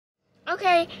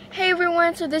Okay, hey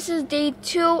everyone, so this is day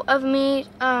 2 of me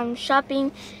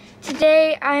shopping.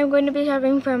 Today I'm going to be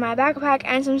shopping for my backpack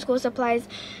and some school supplies,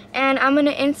 and I'm going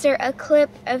to insert a clip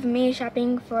of me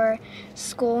shopping for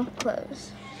school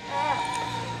clothes.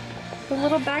 The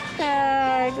little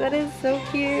backpack, that is so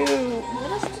cute.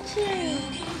 Little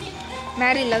Stitch.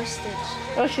 Maddie loves Stitch.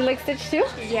 Oh, she likes Stitch too?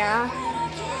 Yeah.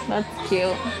 That's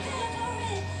cute.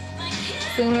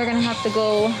 Soon we're gonna have to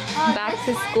go back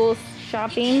to school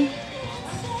shopping.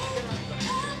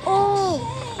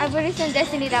 Oh, I've already sent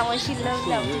Destiny that one. She loves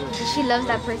that one. She loves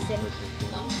that person.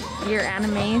 Your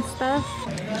anime stuff.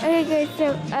 Okay guys,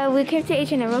 so we came to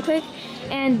H&M real quick,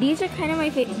 and these are kind of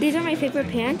my my favorite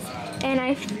pants. And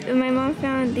my mom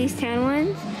found these tan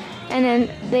ones, and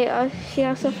then she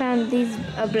also found these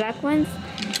black ones,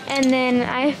 and then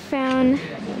I found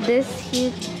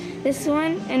this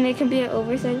one, and it can be an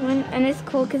oversized one, and it's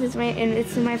cool because it's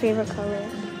my favorite color.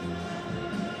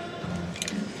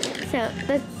 So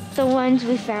that's the ones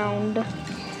we found,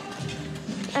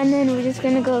 and then we're just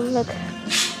gonna go look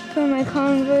for my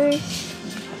Converse,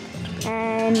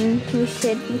 and we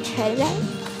should be headed out.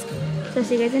 So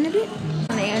see you guys in a bit.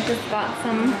 I just got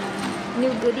some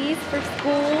new goodies for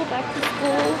school, back to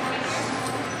school.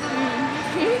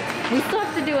 We still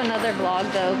have to do another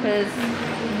vlog though, because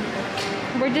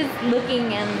we're just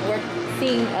looking and we're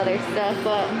seeing other stuff,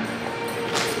 but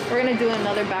we're gonna do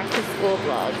another back to school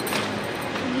vlog.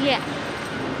 Yeah,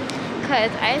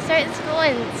 because I start school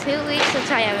in 2 weeks, which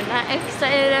I am not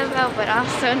excited about, but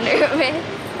also nervous.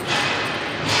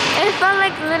 It felt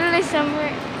like literally somewhere,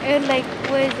 it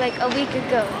was like a week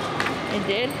ago. It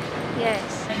did?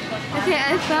 Yes. Okay,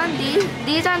 I found these.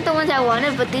 These aren't the ones I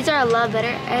wanted, but these are a lot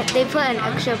better. They put an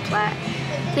extra flat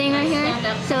thing right here,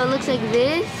 so it looks like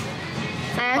this.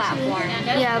 Platform.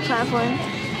 Yeah, platform.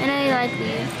 And I like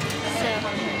these. So.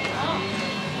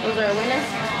 Those are winners?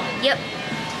 Yep.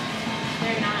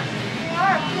 They're not.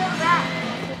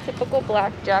 Typical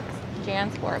black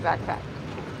JanSport backpack.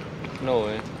 No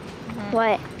way.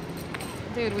 What?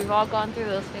 Dude, we've all gone through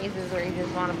those phases where you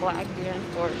just want a black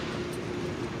JanSport.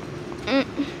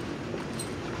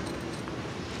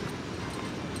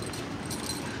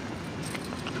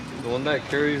 The one that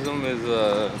carries them is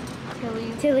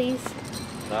Tilly's.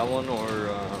 that one or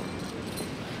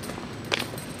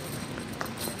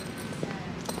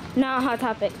Not Hot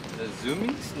Topic. the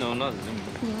Zoomies? No, not Zoomies.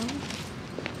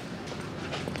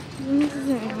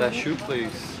 No. That shoe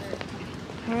place.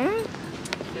 Huh?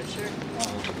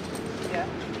 Yeah.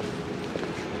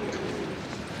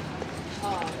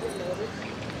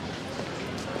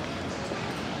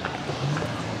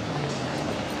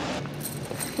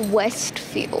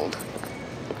 Westfield.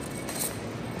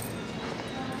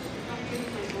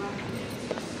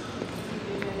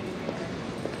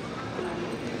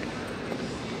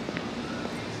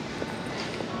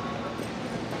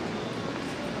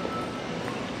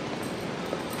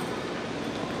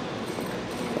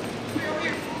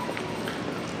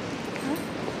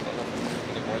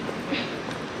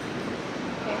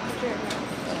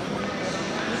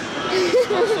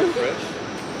 Smells so fresh.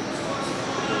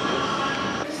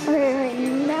 Okay, right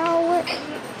now we're...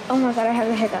 Oh my god, I have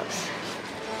the hiccups.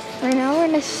 Right now we're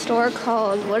in a store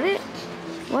called... What?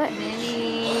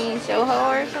 Mini Soho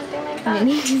or something like that?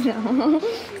 Mini Soho.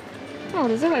 Oh,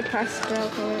 these are like pastel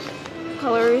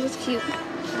colors. It's cute.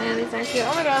 Yeah, these are cute.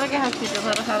 Oh my god, look at how cute the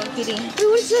little Hello Kitty. Ooh,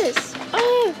 what is this?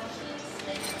 Oh!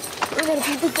 We're gonna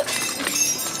put this up.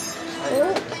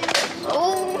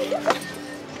 Oh!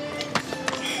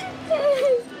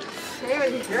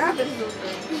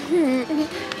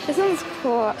 This one's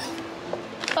cool.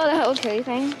 Oh, the Hello Kitty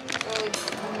thing.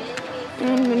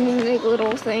 And like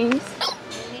little things.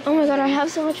 Oh my god, I have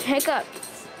so much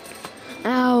hiccups.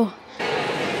 Ow.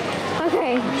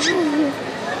 Okay.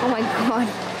 Oh my god.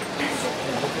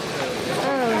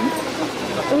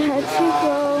 We had to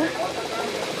go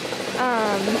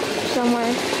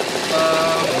somewhere.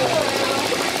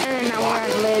 And then now we're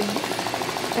on Lid.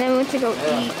 And then we went to go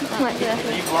eat. What? Are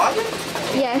you vlogging?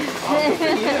 Yes.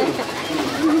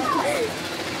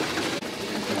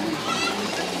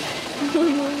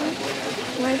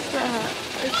 Where's the hat?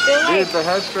 It's still like... Dude, the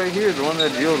hat's right here, the one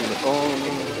that deals with. Oh,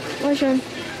 Which one?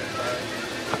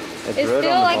 It's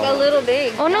still like a little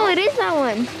big. Oh no, it is that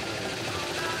one.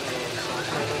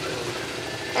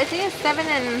 I think it's 7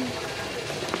 and...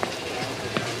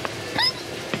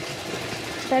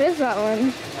 That is that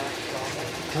one.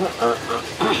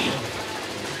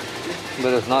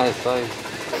 but it's not his size.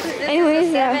 This Anyways,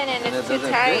 is a 7 and it's too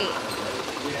tight.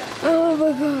 Oh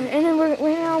my god. And then we're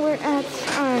at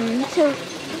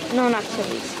no, not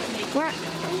Chili's. We're at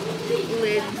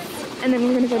Lids. And then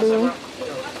we're gonna go to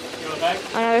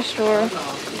another store,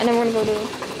 and then we're gonna go to.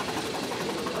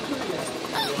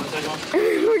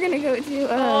 We're gonna go to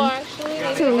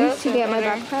to get my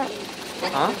backpack.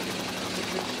 Huh?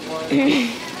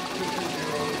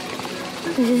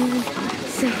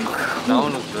 So cool. That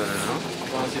one was better, no?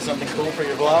 Want to see something cool for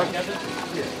your vlog?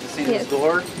 See this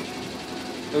door?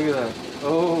 Look at that.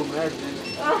 Oh, magic.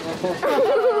 Wow,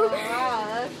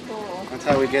 that's cool. That's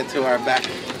how we get to our back. To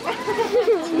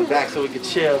the back so we can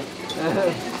chill.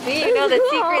 See, you know the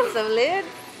secrets of lids?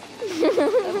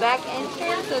 The back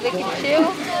entrance so they can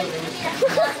chill.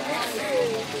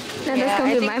 Now let's come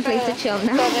to my place to chill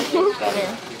now. 7 is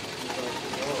better.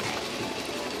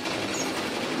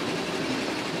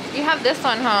 You have this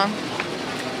one, huh?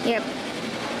 Yep.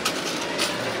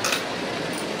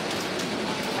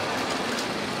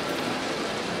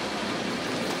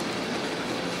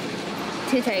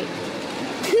 Too tight.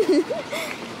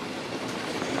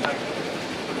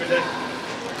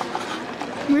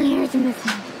 My hair's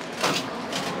missing.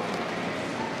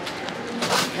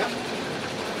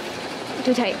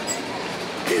 Too tight.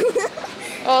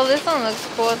 Oh, this one looks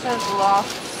cool. It says Las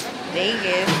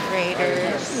Vegas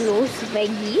Raiders. Los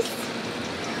Vegas.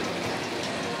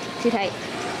 Too tight.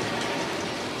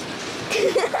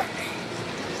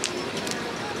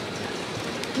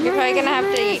 You're probably gonna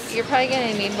have to. You're probably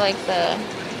gonna need like the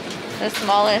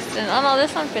smallest. And oh no,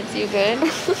 this one fits you good.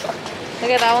 Look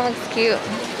at that one. Looks cute.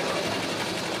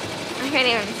 I can't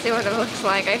even see what it looks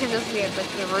like. I can just see it like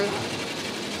the roof.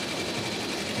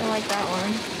 I like that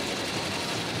one.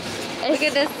 Look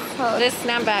at this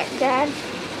snapback. Dad.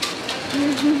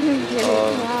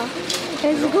 Wow.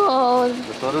 It's gold.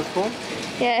 The soda's cool?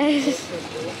 Yes.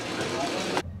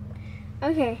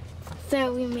 Okay,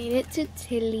 so we made it to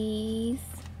Tilly's.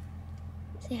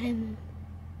 Say hi, Mom.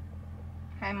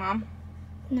 Hi, Mom.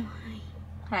 No, hi.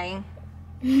 Hi.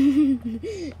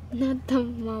 Not the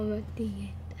mama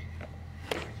thing.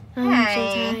 I'm so Hi.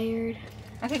 tired.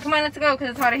 Okay, come on, let's go because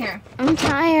it's hot in here. I'm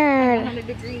tired. 100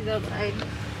 degrees outside.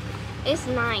 It's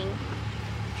 9.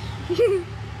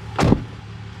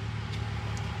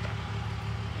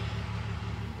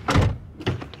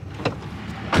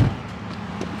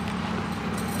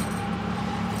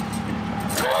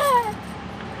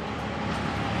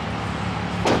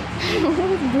 I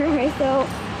almost blew myself.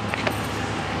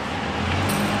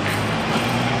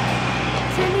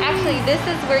 Actually, this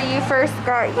is where you first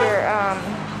got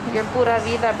your Pura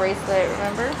Vida bracelet,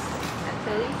 remember? At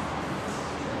Tilly's?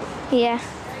 Yeah.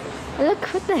 Look,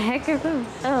 what the heck are those?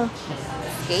 Oh.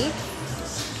 Skates?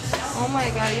 Oh my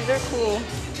god, these are cool.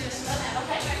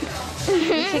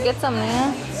 You should get some,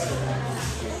 Leah.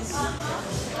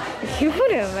 You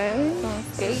put it, man. Some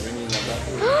skates.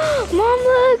 Mom,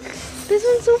 look! This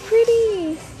one's so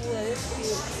pretty.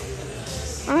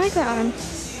 I like that one.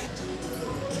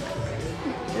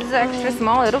 This is extra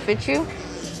small, it'll fit you.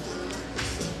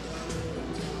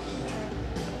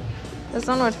 This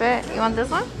one would fit. You want this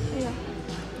one? Yeah.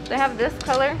 They have this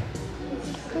color.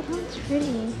 That one's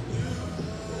pretty.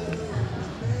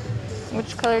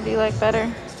 Which color do you like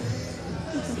better?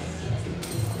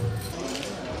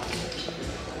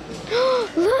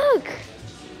 Look!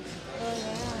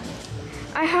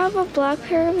 I have a black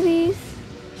pair of these.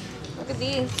 Look at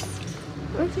these.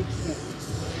 Look at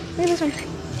this one.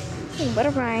 Hey,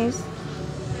 butterflies.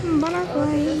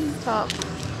 Butterflies. Top.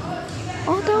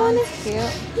 Oh, that one is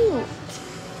Cute. cute.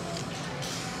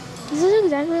 This is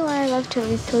exactly why I love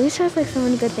Tilly's. Tilly's has like so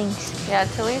many good things. Yeah,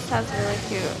 Tilly's has really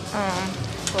cute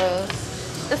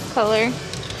clothes. This color.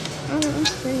 Oh, that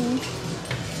one's pretty.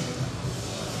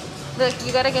 Look,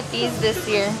 you gotta get these this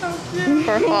year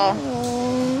for fall.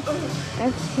 Oh,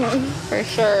 that's cute. For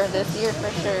sure, this year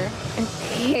for sure.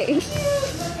 Okay.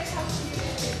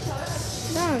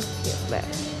 That one's cute, but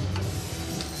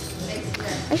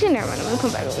actually, never mind. I'm gonna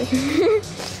come back over here.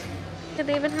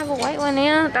 They even have a white one,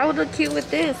 yeah. That would look cute with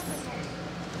this.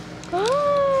 Oh,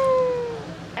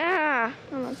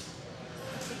 almost.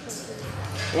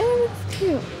 Yeah, that's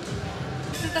cute.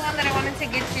 This is the one that I wanted to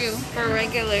get you for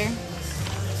regular.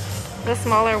 The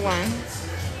smaller one.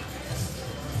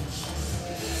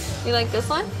 You like this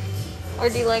one? Or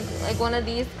do you like one of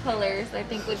these colors? I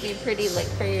think would be pretty like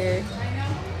for your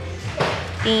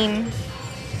theme.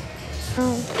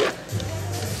 Oh.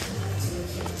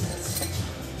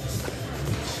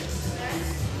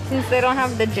 Since they don't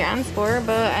have the Jan for,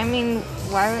 but I mean,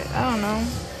 why? I don't know.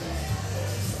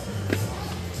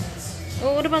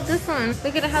 Oh, what about this one?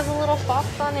 Look at it, has a little fox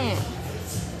on it.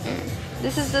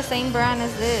 This is the same brand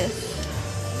as this.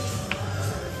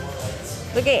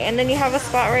 Look at, and then you have a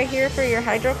spot right here for your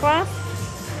hydro flask.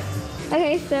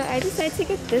 Okay, so I decided to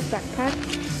get this backpack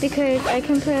because I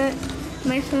can put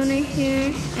my phone right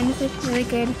here, and this is really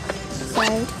good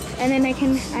size. And then I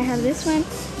have this one,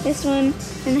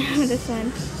 and I have this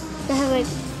one. So I have like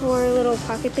 4 little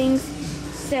pocket things.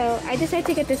 So I decided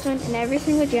to get this one, and every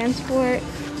single JanSport,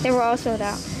 they were all sold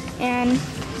out. And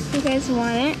if you guys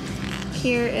want it,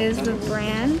 here is the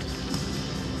brand.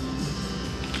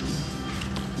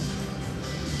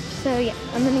 So yeah,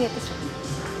 I'm gonna get this one.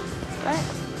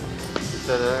 Alright.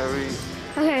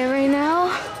 Okay, right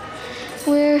now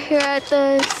we're here at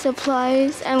the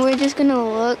supplies, and we're just gonna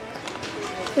look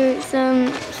for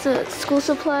some school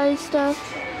supply stuff.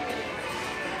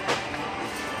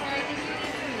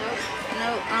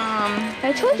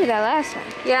 I told you that last time.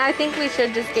 Yeah, I think we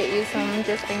should just get you some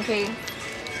just in case.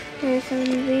 Here's some of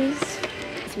these.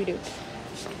 Yes, we do.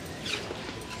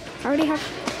 I already have.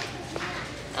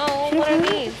 Oh, Should what I are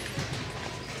get- these?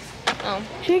 Oh,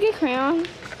 Should I get crayons?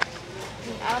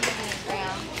 I don't think we need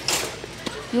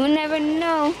crayons. You never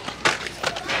know.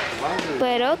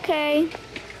 But okay.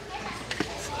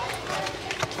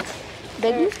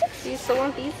 Big glue sticks? Do you still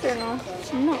want these or no?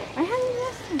 No, I haven't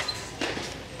last time.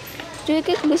 Do you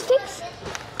get glue sticks?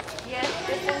 Yes,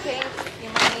 just in case you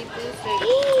might need glue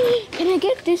sticks. Can I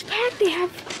get this pack? They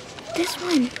have this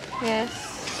one. Yes.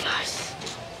 Yes.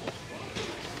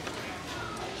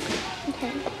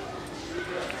 Okay.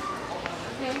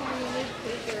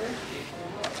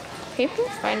 Paper?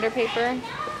 Binder paper.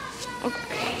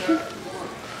 Okay.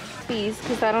 Please,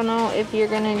 because I don't know if you're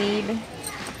gonna need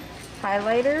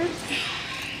highlighters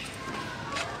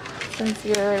since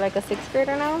you're like a 6th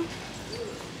grader now.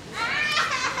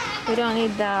 We don't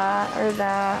need that or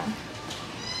that.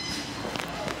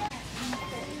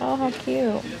 Oh, how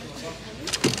cute.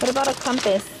 What about a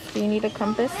compass? Do you need a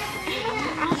compass?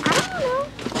 I don't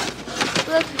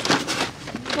know.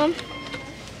 Look. Mom,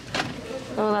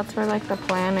 Oh, that's for like the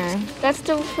planner. that's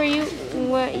still for you,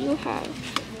 what you have.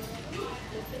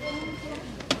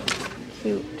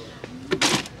 Cute.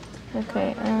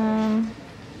 Okay,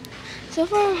 So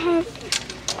far I have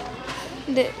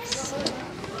this.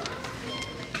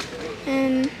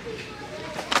 And,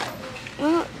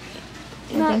 well,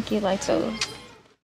 I think you like those.